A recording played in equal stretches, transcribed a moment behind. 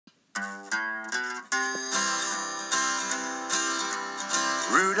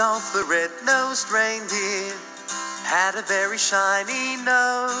Rudolph the red-nosed reindeer had a very shiny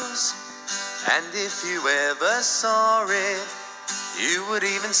nose, and if you ever saw it, you would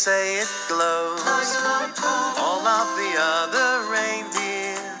even say it glows. All of the other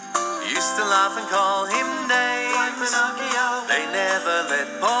reindeer used to laugh and call him names. They never let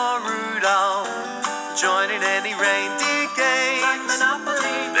poor Rudolph join in any reindeer games.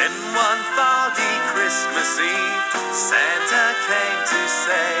 Then one foggy Christmas Eve, Santa came to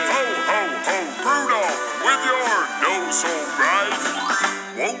say, "Ho, ho, ho, Rudolph, with your nose so bright,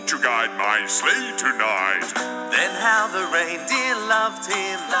 won't you guide my sleigh tonight?" Then how the reindeer loved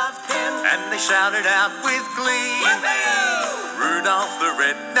him, and they shouted out with glee, "Rudolph the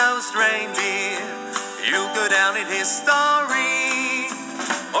red-nosed reindeer, you'll go down in history."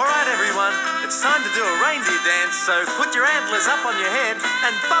 All right, everyone, it's time to do a reindeer dance, so put your antlers up on your head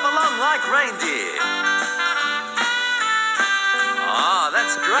and bob along like reindeer. Ah,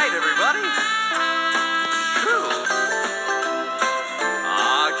 that's great, everybody. Cool.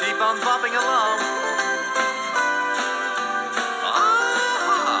 Ah, keep on bobbing along.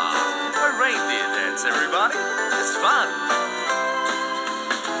 Ah, a reindeer dance, everybody. It's fun.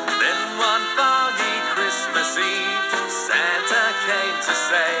 Then one foggy Christmas Eve, Santa came to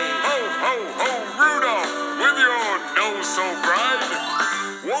say, "Ho, ho, ho, Rudolph, with your nose so bright,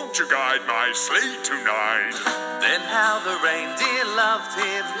 won't you guide my sleigh tonight?" Then how the reindeer loved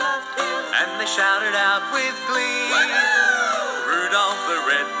him, and they shouted out with glee, "Rudolph the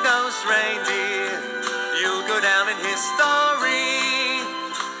red-nosed reindeer, you'll go down in history."